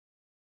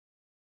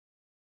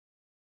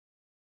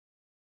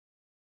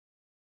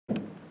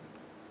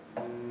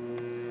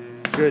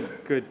Good,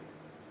 good.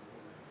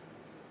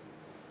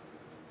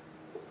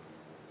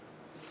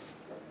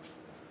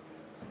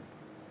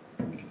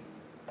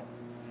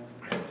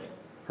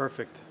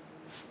 Perfect.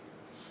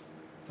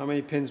 How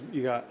many pins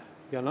you got?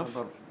 You got enough?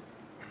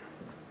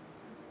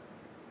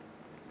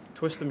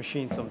 Twist the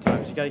machine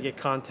sometimes. You got to get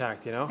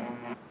contact, you know?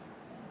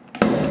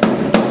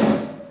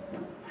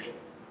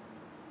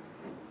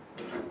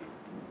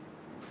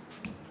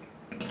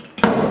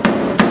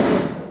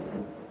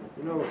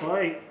 You know, if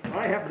I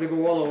happen to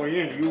go all the way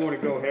in, you want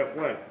to go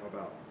halfway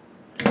about.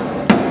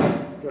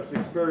 Just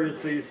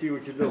experience so you see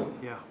what you're doing.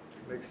 Yeah.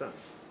 Makes sense.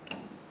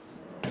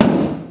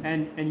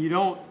 And you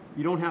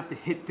don't have to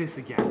hit this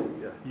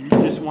again. Yeah. You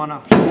just want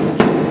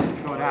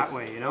to go that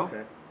way, you know?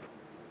 Okay.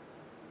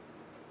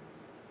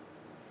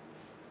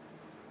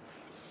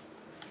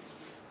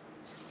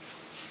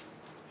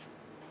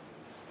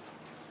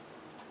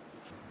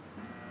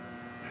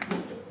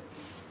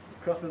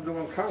 Customer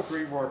doing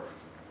concrete work.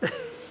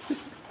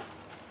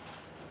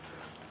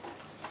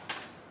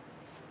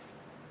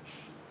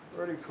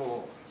 Pretty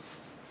cool.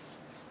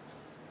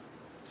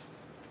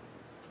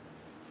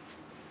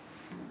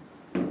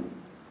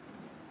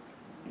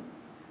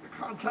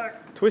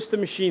 Contact. Twist the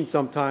machine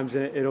sometimes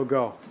and it'll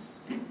go.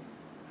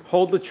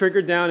 Hold the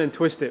trigger down and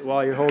twist it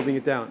while you're holding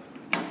it down.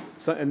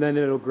 So, and then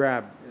it'll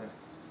grab. Yeah.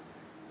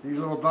 These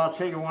little dots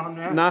here, you want them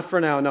there? Not for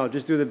now, no.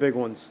 Just do the big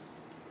ones.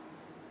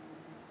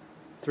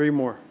 3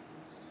 more.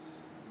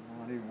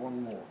 I need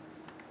 1 more.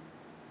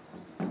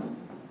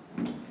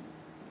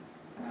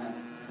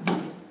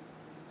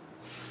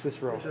 This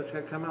row. It's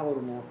gonna come out a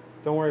little more.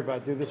 Don't worry about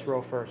it. Do this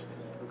row first.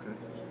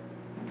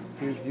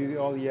 Okay. Do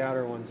all the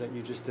outer ones that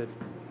you just did.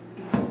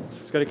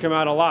 It's going to come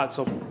out a lot,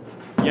 so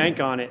yank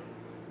on it.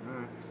 All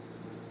right.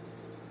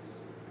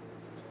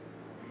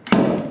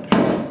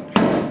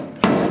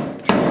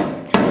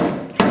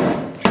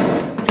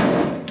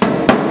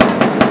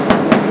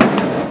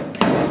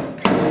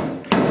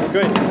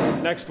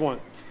 Good. Next one.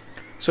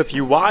 So if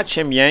you watch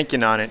him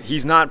yanking on it,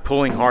 he's not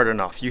pulling hard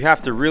enough. You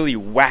have to really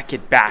whack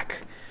it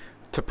back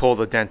to pull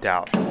the dent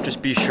out.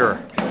 Just be sure.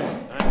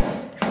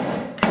 Nice.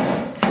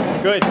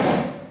 Good.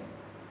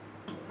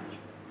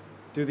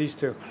 Do these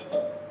two.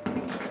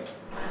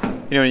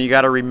 You know, you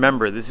got to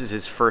remember, this is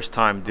his first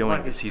time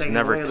doing this. He's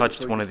never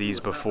touched one of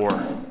these before.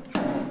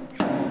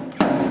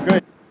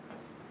 Good.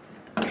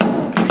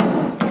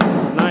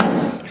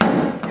 Nice.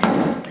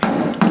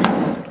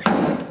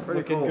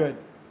 Looking good.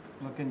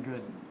 Looking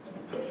good.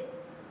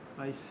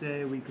 I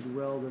say we could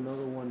weld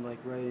another one like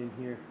right in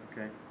here.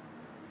 Okay.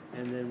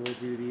 And then we'll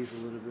do these a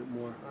little bit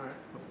more. All right.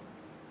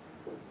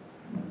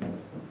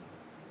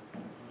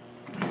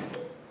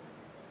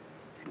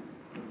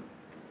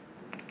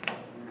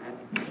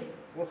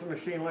 What's a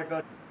machine like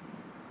that?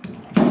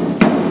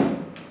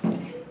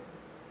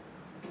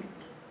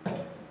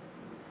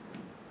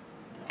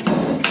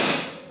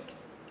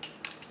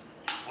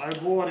 I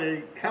bought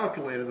a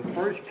calculator, the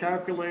first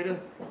calculator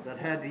that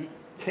had the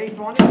tape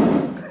on it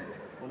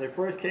when they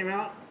first came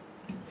out.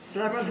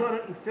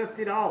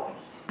 $750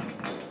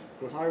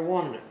 because I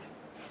wanted it.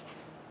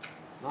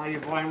 Now you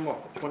buy them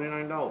what, for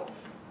 $29?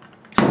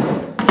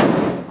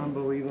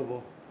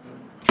 Unbelievable.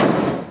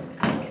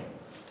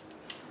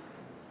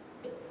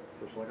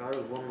 Just like I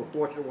was one of the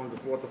fortunate ones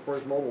that bought the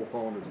first mobile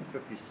phone.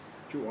 It's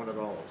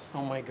 $5,200.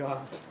 Oh my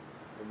God.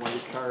 The one you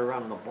carry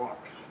around in the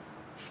box.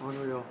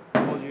 Unreal.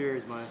 Hold your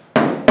ears, Maya.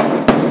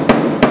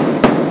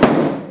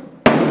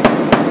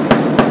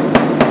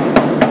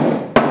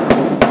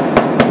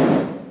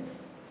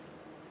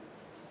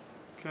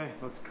 Okay,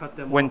 let's cut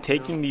them off. When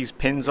taking these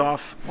pins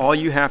off, all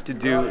you have to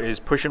do is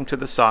push them to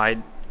the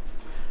side,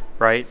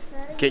 right?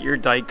 Get your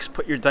dikes,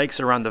 put your dikes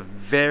around the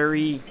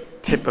very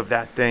tip of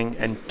that thing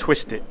and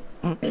twist it.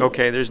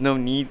 Okay, there's no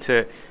need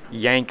to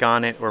yank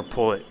on it or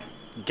pull it.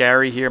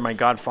 Gary here, my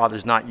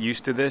godfather's not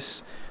used to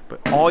this, but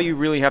all you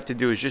really have to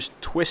do is just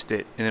twist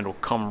it and it'll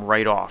come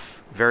right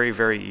off very,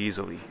 very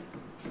easily.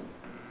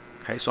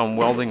 Okay, so I'm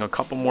welding a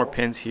couple more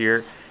pins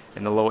here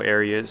in the low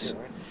areas,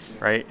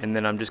 right? And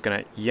then I'm just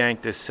gonna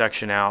yank this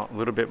section out a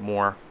little bit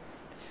more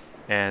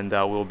and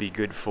we'll be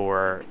good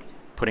for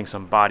putting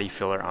some body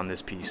filler on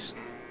this piece.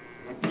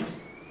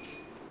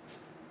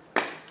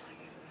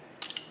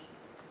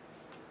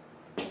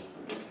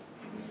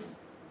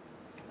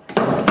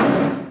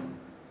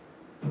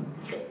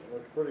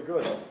 Looks pretty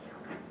good.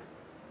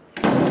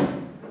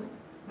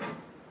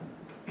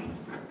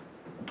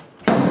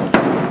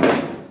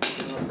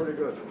 Pretty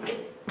good.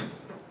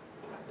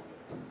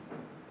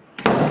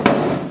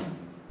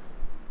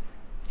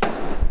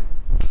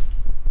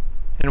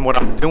 And what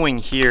I'm doing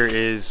here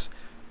is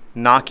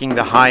knocking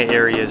the high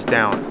areas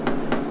down,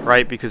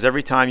 right? Because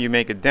every time you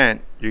make a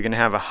dent, you're gonna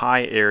have a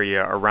high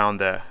area around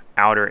the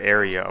outer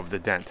area of the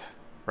dent,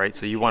 right?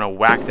 So you wanna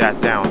whack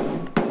that down.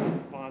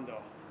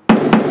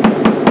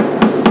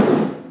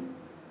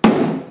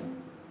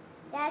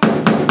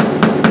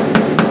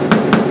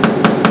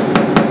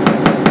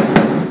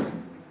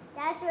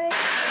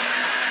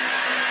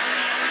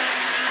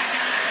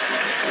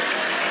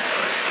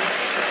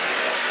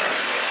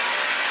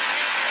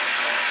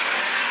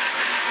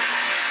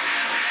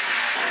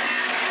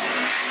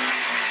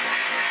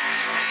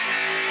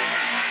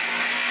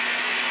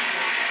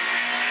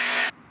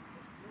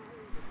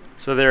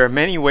 So there are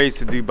many ways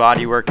to do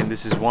body work, and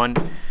this is one.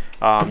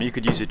 You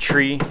could use a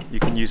tree, you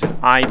can use an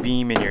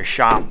I-beam in your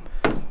shop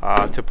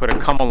to put a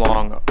come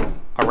along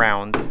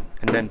around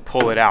and then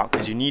pull it out,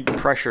 because you need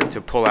pressure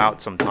to pull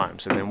out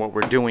sometimes. And then what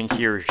we're doing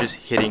here is just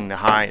hitting the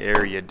high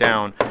area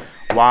down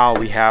while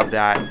we have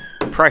that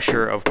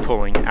pressure of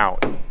pulling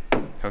out.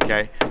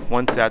 Okay,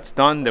 once that's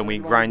done, then we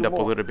grind up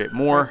a little bit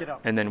more,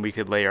 and then we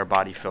could lay our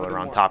body filler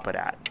on top of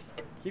that.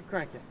 Keep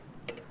cranking.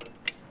 I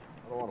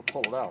don't want to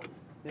pull it out.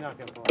 You're not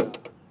going to pull it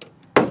out.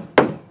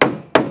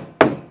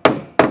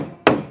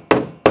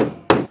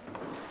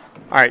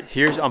 Alright,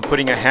 I'm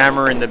putting a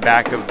hammer in the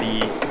back of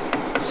the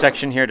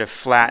section here to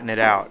flatten it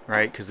out,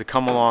 right? Because the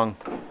come along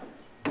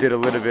did a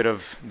little bit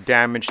of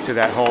damage to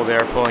that hole there,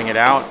 pulling it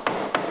out.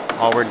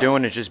 All we're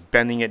doing is just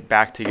bending it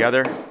back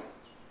together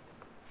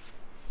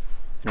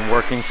and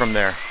working from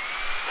there.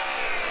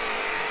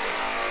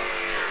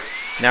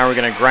 Now we're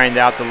going to grind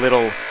out the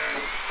little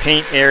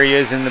paint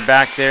areas in the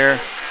back there,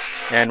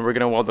 and we're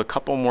going to weld a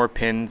couple more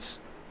pins,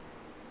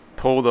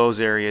 pull those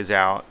areas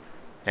out,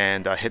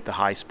 and hit the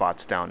high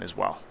spots down as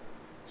well.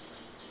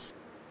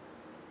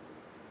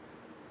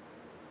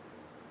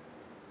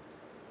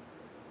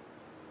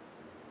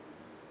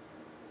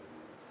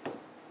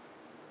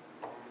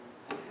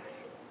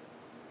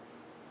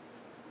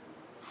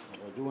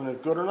 Doing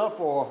it good enough,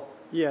 or?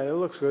 Yeah, it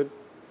looks good.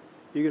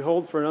 You can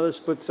hold for another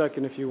split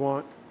second if you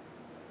want.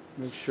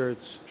 Make sure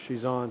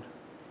she's on.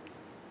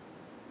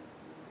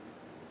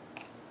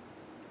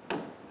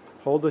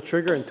 Hold the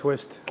trigger and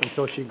twist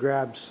until she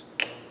grabs.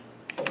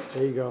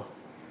 There you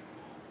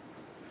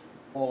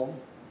go.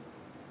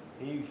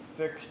 He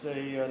fixed a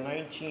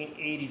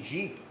 1980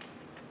 Jeep.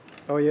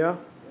 Oh yeah?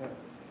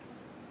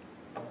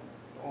 Yeah.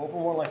 Open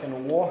one like in the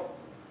war.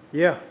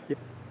 Yeah.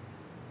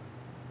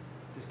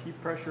 Just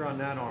keep pressure on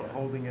that arm,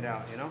 holding it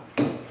out, you know?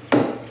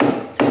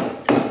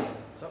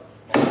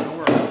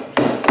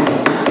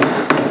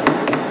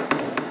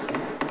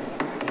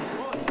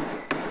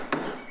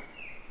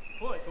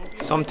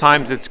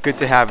 Sometimes it's good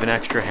to have an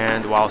extra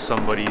hand while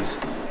somebody's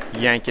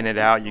yanking it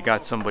out. You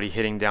got somebody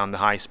hitting down the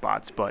high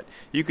spots, but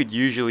you could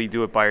usually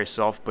do it by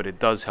yourself, but it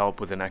does help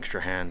with an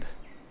extra hand.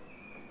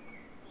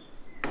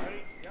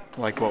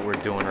 Like what we're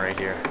doing right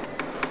here.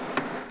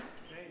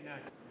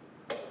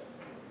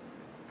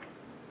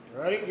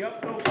 Ready?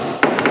 Yep. Go.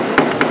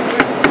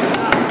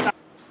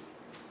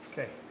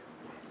 Okay.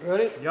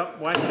 Ready? Yep.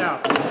 Watch it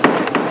out.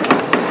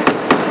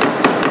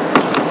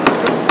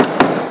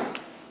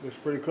 Looks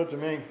pretty good to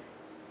me.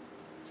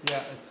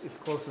 Yeah, it's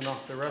close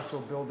enough. The rest will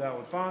build out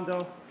with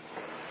Bondo.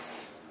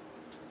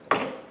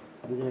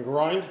 We're gonna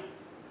grind.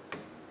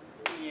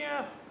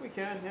 Yeah, we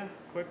can. Yeah,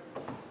 quick.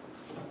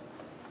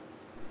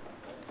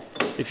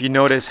 If you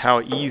notice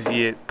how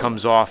easy it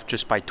comes off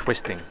just by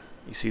twisting.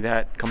 You see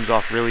that? It comes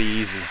off really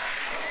easy.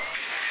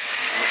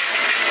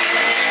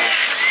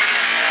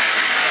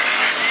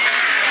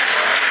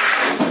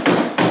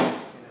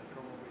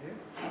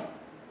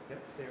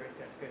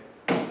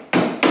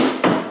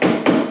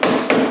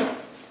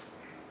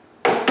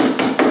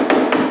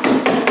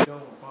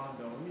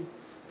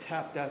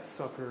 Tap that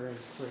sucker in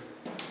quick.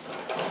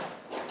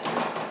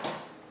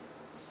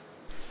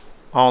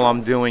 All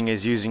I'm doing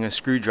is using a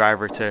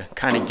screwdriver to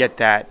kind of get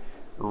that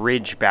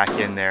ridge back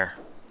in there.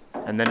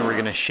 And then we're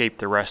going to shape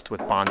the rest with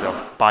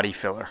Bondo body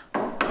filler.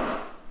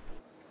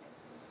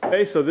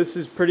 Okay, so this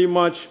is pretty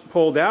much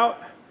pulled out.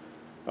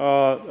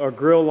 Our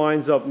grill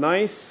lines up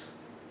nice.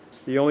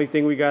 The only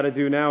thing we got to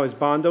do now is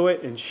Bondo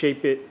it and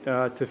shape it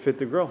to fit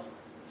the grill.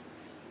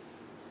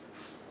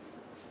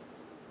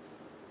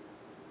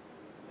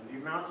 The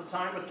amount of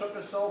time it took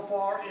us so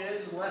far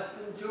is less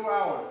than 2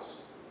 hours.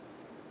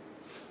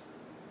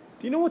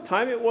 Do you know what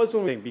time it was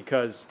when we...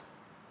 Because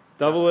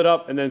double it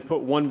up and then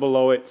put one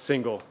below it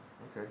single.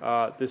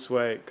 Okay. This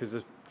way, because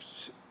the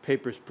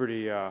paper's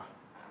pretty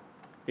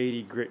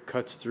 80 grit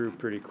cuts through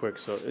pretty quick,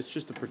 so it's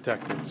just to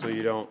protect it so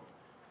you don't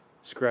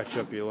scratch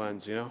up your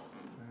lens, you know?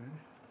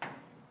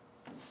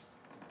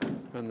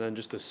 And then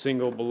just a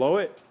single below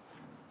it.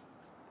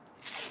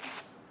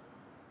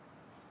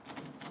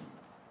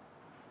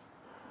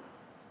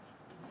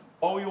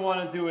 All we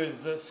want to do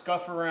is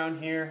scuff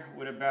around here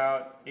with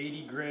about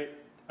 80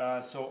 grit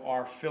so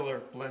our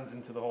filler blends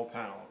into the whole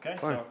panel, okay?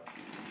 Fine.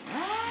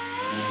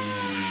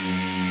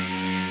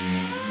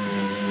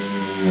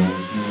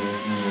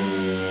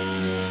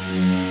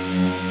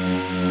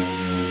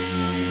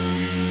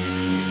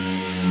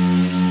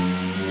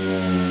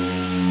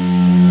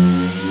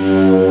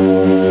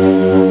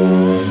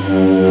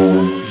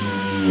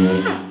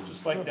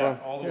 Just like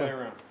that, all the way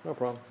around. No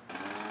problem.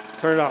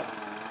 Turn it up.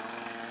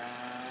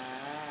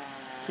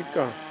 Keep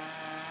going.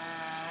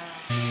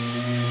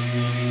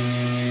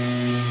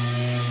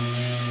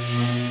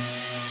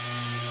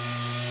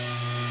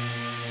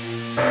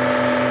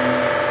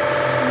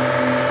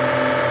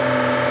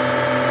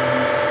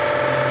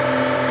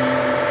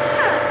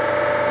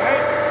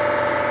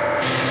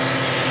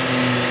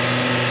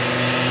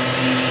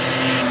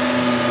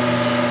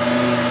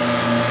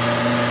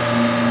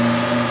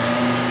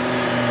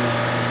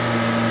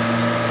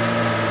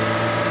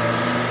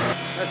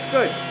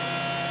 good.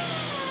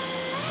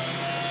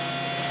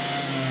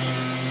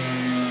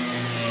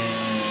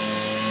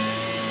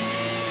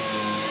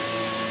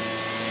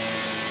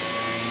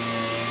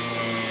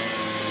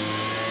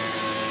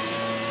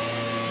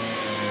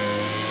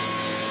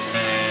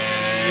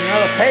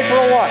 Another paper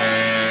or what?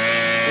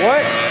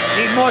 What?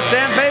 Need more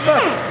sandpaper?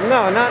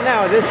 No, not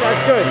now.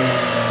 That's good.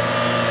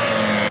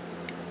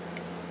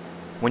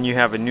 When you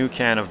have a new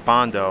can of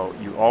Bondo,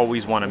 you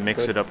always want to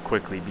mix it up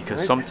quickly,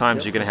 because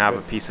sometimes you're going to have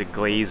a piece of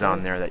glaze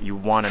on there that you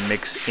want to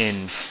mix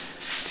in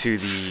to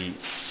the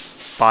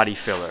body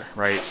filler,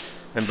 right?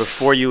 And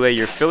before you lay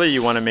your filler,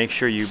 you want to make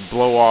sure you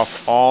blow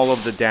off all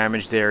of the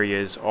damaged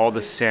areas, all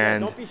the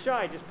sand, Don't be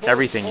shy. Just pull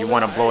everything. You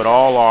want to blow it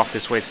all off.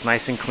 This way it's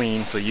nice and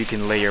clean so you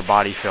can lay your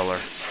body filler.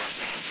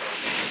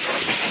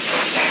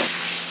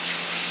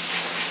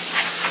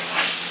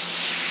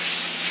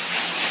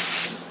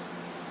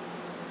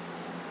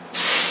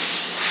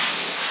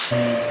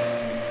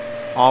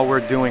 All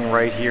we're doing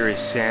right here is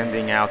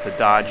sanding out the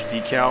Dodge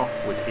decal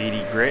with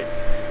 80 grit.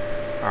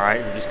 Alright,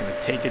 we're just going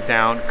to take it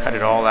down, cut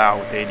it all out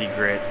with 80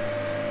 grit,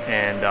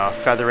 and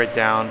feather it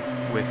down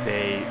with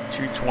a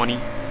 220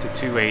 to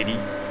 280,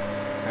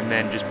 and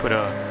then just put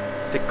a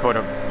thick coat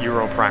of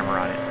Euro primer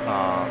on it,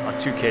 a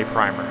 2K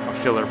primer, a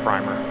filler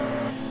primer.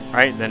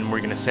 Alright, then we're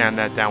going to sand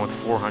that down with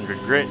 400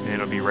 grit, and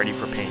it'll be ready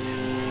for paint.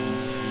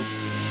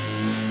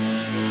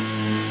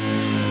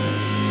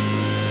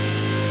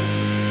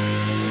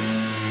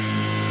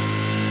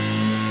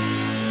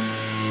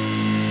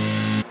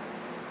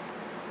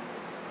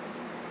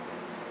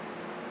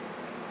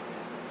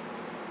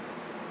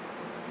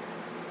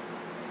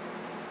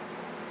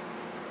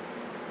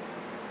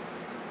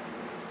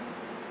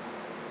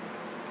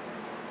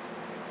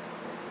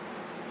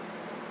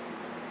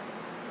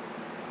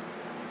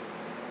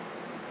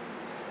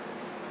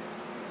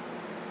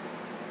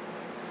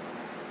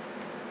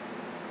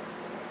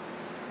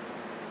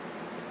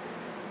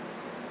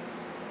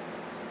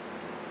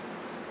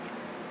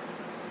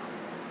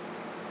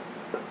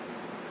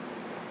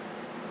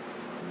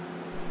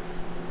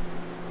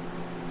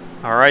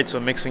 Alright, so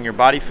mixing your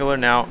body filler.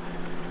 Now,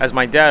 as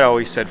my dad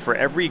always said, for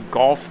every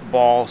golf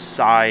ball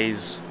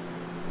size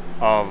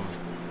of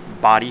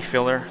body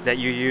filler that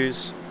you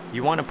use,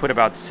 you want to put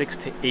about 6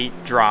 to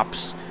 8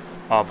 drops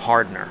of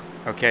hardener.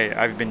 Okay,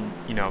 I've been,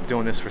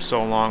 doing this for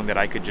so long that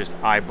I could just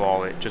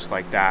eyeball it just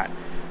like that,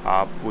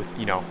 with,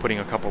 putting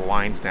a couple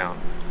lines down.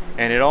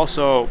 And it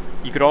also,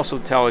 you could also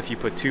tell if you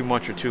put too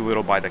much or too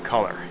little by the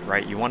color,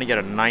 right? You want to get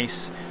a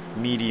nice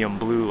medium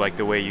blue like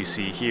the way you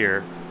see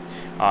here.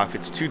 If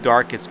it's too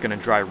dark, it's going to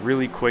dry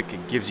really quick.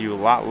 It gives you a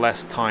lot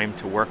less time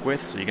to work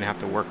with, so you're going to have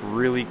to work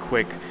really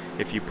quick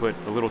if you put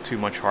a little too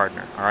much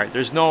hardener. Alright,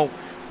 there's no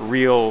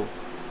real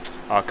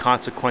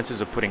consequences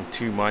of putting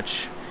too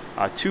much.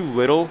 Too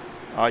little,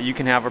 you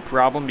can have a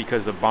problem,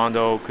 because the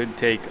Bondo could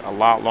take a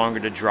lot longer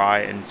to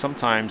dry, and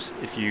sometimes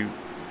if you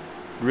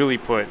really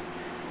put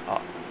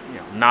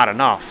not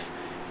enough,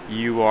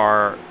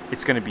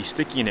 it's going to be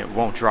sticky and it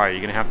won't dry. You're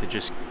going to have to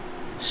just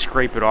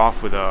scrape it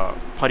off with a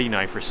putty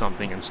knife or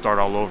something and start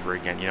all over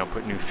again,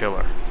 put new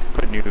filler,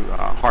 put new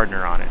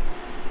hardener on it.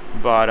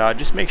 But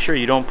just make sure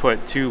you don't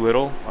put too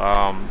little.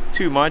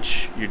 Too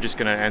much, you're just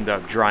going to end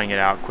up drying it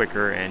out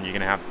quicker, and you're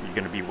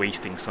going to be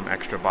wasting some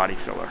extra body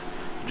filler.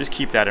 So just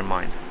keep that in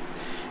mind.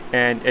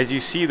 And as you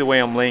see the way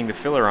I'm laying the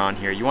filler on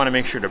here, you want to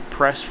make sure to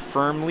press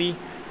firmly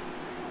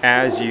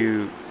as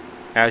you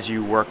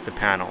work the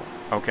panel,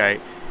 okay?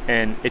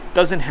 And it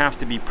doesn't have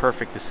to be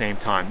perfect the same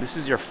time. This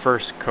is your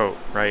first coat,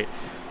 right?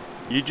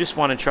 You just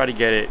want to try to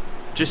get it,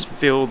 just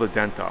fill the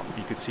dent up.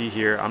 You can see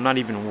here, I'm not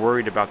even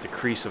worried about the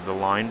crease of the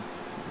line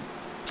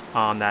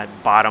on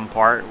that bottom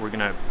part. We're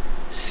gonna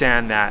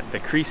sand the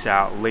crease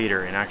out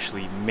later and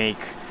actually make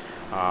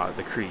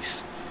the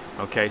crease.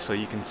 Okay, so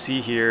you can see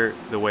here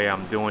the way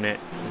I'm doing it.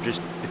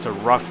 It's a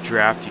rough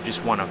draft. You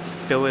just want to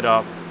fill it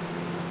up,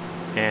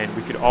 and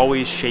we could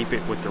always shape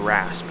it with the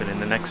rasp. And in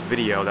the next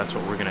video, that's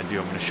what we're gonna do.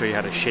 I'm gonna show you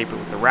how to shape it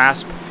with the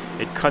rasp.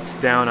 It cuts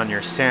down on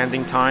your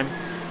sanding time.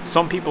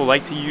 Some people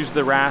like to use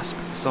the rasp,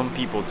 some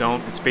people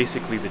don't. It's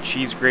basically the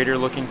cheese grater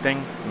looking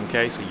thing,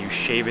 okay? So you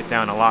shave it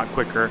down a lot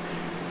quicker,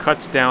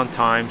 cuts down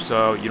time,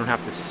 so you don't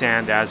have to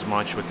sand as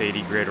much with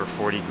 80 grit or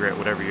 40 grit,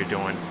 whatever you're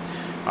doing.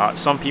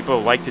 Some people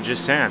like to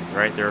just sand,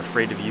 right? They're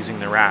afraid of using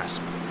the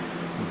rasp.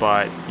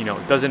 But,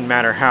 it doesn't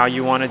matter how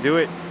you want to do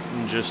it.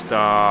 Just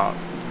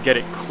get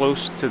it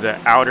close to the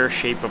outer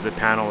shape of the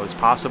panel as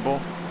possible.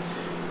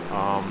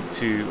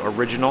 To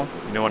original,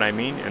 you know what I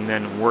mean, and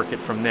then work it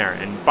from there.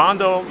 And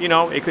Bondo,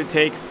 it could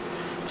take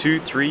 2,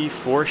 3,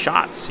 4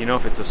 shots.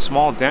 If it's a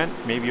small dent,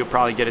 maybe you'll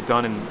probably get it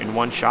done in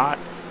one shot,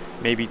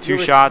 maybe 2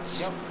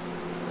 shots. Yep.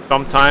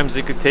 Sometimes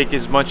it could take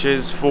as much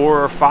as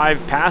 4 or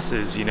 5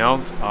 passes,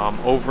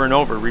 over and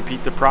over.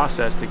 Repeat the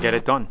process to get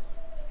it done.